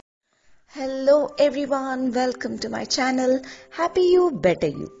Hello everyone, welcome to my channel Happy You Better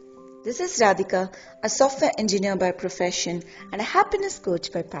You. This is Radhika, a software engineer by profession and a happiness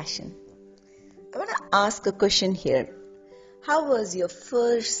coach by passion. I want to ask a question here. How was your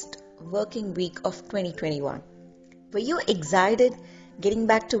first working week of 2021? Were you excited getting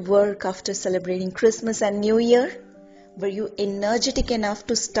back to work after celebrating Christmas and New Year? Were you energetic enough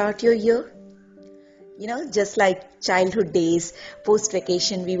to start your year? Just like childhood days, post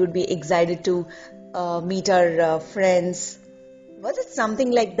vacation, we would be excited to meet our friends. Was it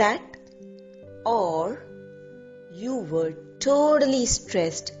something like that? Or you were totally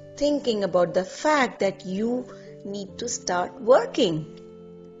stressed thinking about the fact that you need to start working?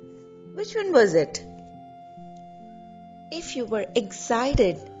 Which one was it? If you were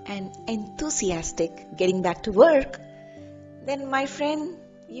excited and enthusiastic getting back to work, then my friend,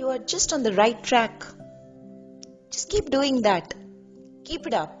 you are just on the right track. Just keep doing that. Keep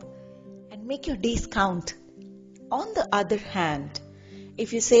it up and make your days count. On the other hand,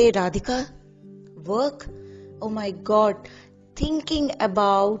 if you say, Radhika, work, oh my God, thinking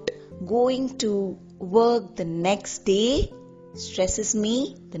about going to work the next day stresses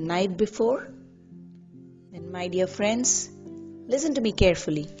me the night before, then my dear friends, listen to me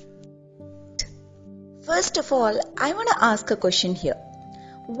carefully. First of all, I want to ask a question here.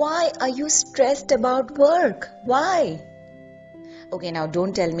 Why are you stressed about work? Why? Okay, now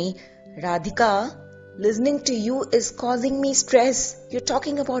don't tell me, Radhika, listening to you is causing me stress. You're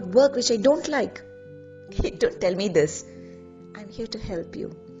talking about work which I don't like. Don't tell me this. I'm here to help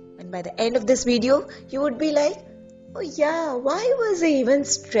you. And by the end of this video, you would be like, oh yeah, why was I even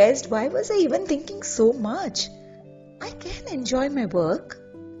stressed? Why was I even thinking so much? I can enjoy my work.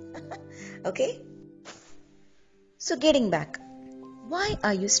 Okay? So getting back. Why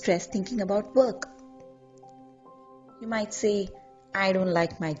are you stressed thinking about work? You might say, I don't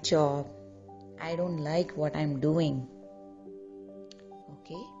like my job. I don't like what I'm doing.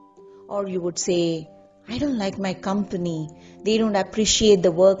 Okay? Or you would say, I don't like my company. They don't appreciate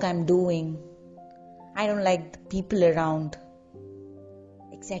the work I'm doing. I don't like the people around,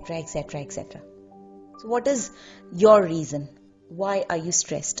 etc., etc., etc. So what is your reason? Why are you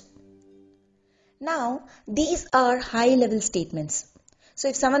stressed? Now, these are high-level statements. So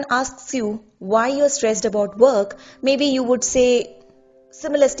if someone asks you why you're stressed about work, maybe you would say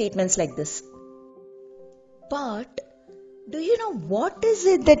similar statements like this. But do you know what is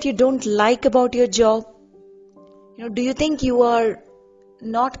it that you don't like about your job? Do you think you are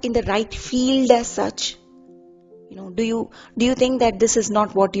not in the right field as such? Do you think that this is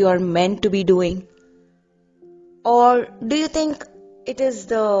not what you are meant to be doing? Or do you think it is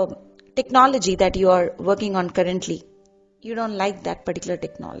the technology that you are working on currently? You don't like that particular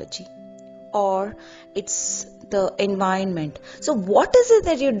technology, or it's the environment. So what is it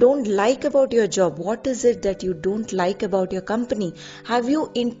that you don't like about your job? What is it that you don't like about your company? Have you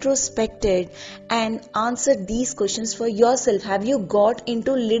introspected and answered these questions for yourself? Have you got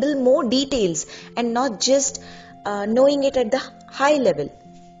into little more details and not just knowing it at the high level?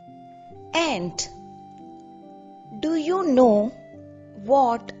 And do you know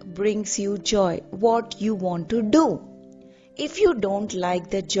what brings you joy? What you want to do? If you don't like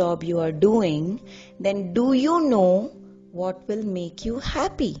the job you are doing, then do you know what will make you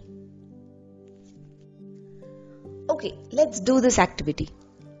happy? Okay, let's do this activity.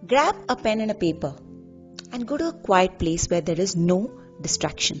 Grab a pen and a paper and go to a quiet place where there is no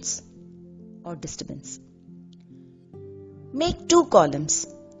distractions or disturbance. Make 2 columns,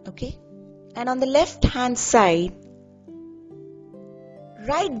 okay? And on the left hand side,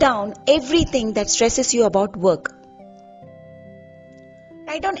 write down everything that stresses you about work.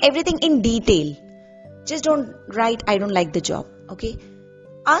 Write down everything in detail. Just don't write, I don't like the job. Okay?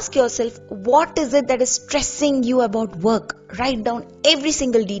 Ask yourself, what is it that is stressing you about work? Write down every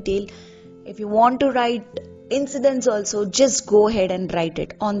single detail. If you want to write incidents also, just go ahead and write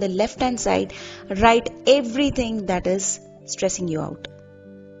it. On the left hand side, write everything that is stressing you out.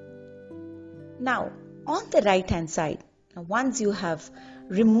 Now, on the right hand side, once you have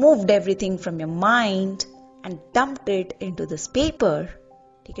removed everything from your mind and dumped it into this paper,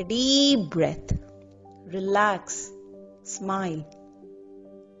 take a deep breath, relax, smile.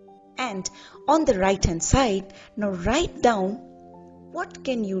 And on the right hand side, now write down what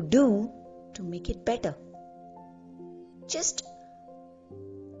can you do to make it better. Just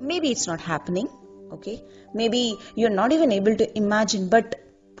maybe it's not happening, okay? Maybe you're not even able to imagine, but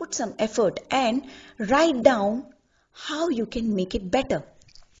put some effort and write down how you can make it better.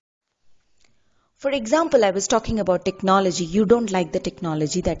 For example, I was talking about technology. You don't like the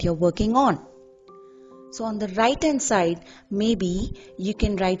technology that you're working on. So on the right hand side, maybe you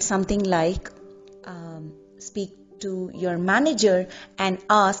can write something like speak to your manager and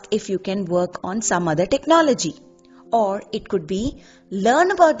ask if you can work on some other technology. Or it could be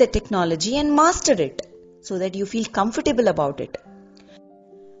learn about the technology and master it so that you feel comfortable about it.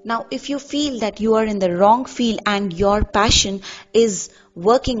 Now, if you feel that you are in the wrong field and your passion is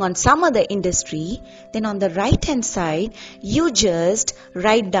working on some other industry, then on the right hand side, you just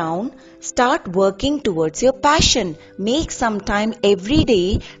write down, start working towards your passion. Make some time every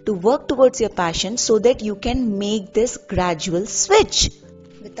day to work towards your passion so that you can make this gradual switch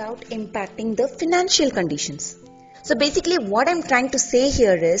without impacting the financial conditions. So basically what I'm trying to say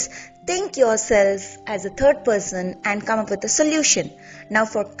here is think yourself as a third person and come up with a solution. Now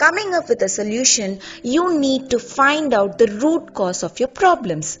for coming up with a solution, you need to find out the root cause of your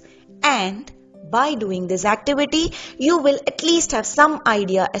problems. And by doing this activity, you will at least have some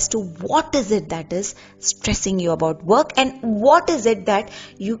idea as to what is it that is stressing you about work and what is it that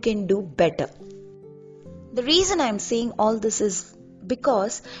you can do better. The reason I'm saying all this is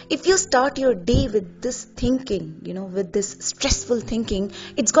because if you start your day with this thinking, with this stressful thinking,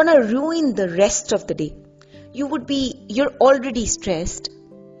 it's gonna ruin the rest of the day. You're already stressed,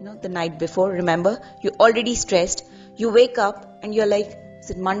 the night before, remember, you're already stressed. You wake up and you're like,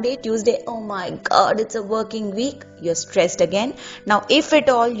 is it Monday, Tuesday? Oh my God, it's a working week. You're stressed again. Now, if at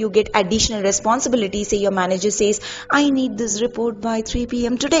all you get additional responsibility, say your manager says, I need this report by 3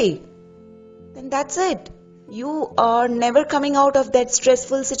 p.m. today, then that's it. You are never coming out of that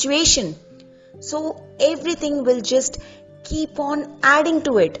stressful situation. So everything will just keep on adding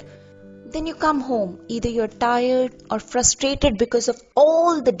to it. Then you come home, either you're tired or frustrated because of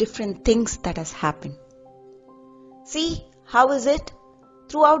all the different things that has happened. See, how is it?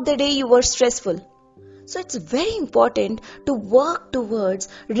 Throughout the day you were stressful. So it's very important to work towards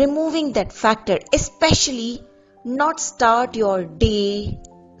removing that factor, especially not start your day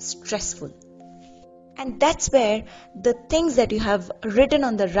stressful. And that's where the things that you have written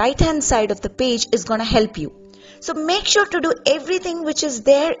on the right hand side of the page is going to help you. So make sure to do everything which is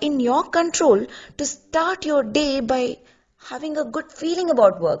there in your control to start your day by having a good feeling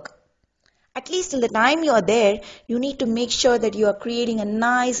about work. At least till the time you are there, you need to make sure that you are creating a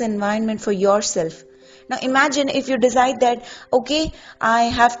nice environment for yourself. Now imagine if you decide that, okay, I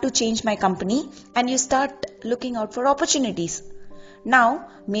have to change my company, and you start looking out for opportunities. Now,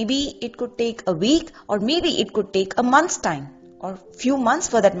 maybe it could take a week or maybe it could take a month's time or few months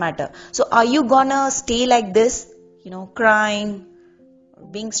for that matter. So are you gonna stay like this, crying or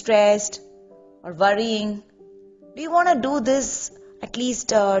being stressed or worrying? Do you want to do this at least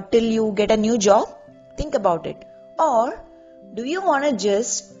till you get a new job? Think about it. Or do you want to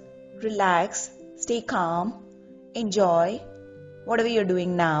just relax, stay calm, enjoy whatever you're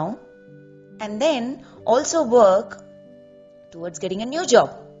doing now, and then also work towards getting a new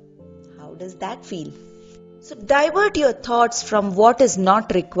job? How does that feel? So divert your thoughts from what is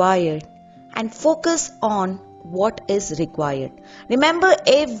not required and focus on what is required. Remember,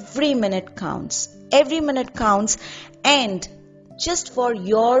 every minute counts. Every minute counts, and just for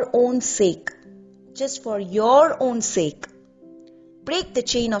your own sake, break the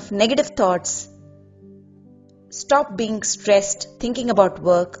chain of negative thoughts. Stop being stressed, thinking about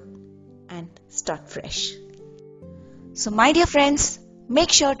work, and start fresh. So my dear friends,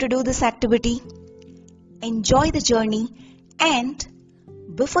 make sure to do this activity, enjoy the journey, and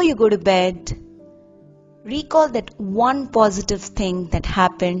before you go to bed, recall that one positive thing that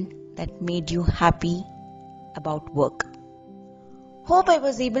happened that made you happy about work. Hope I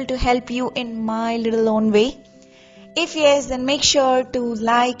was able to help you in my little own way. If yes, then make sure to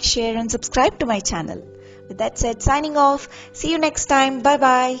like, share and subscribe to my channel. With that said, signing off. See you next time. Bye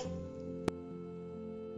bye.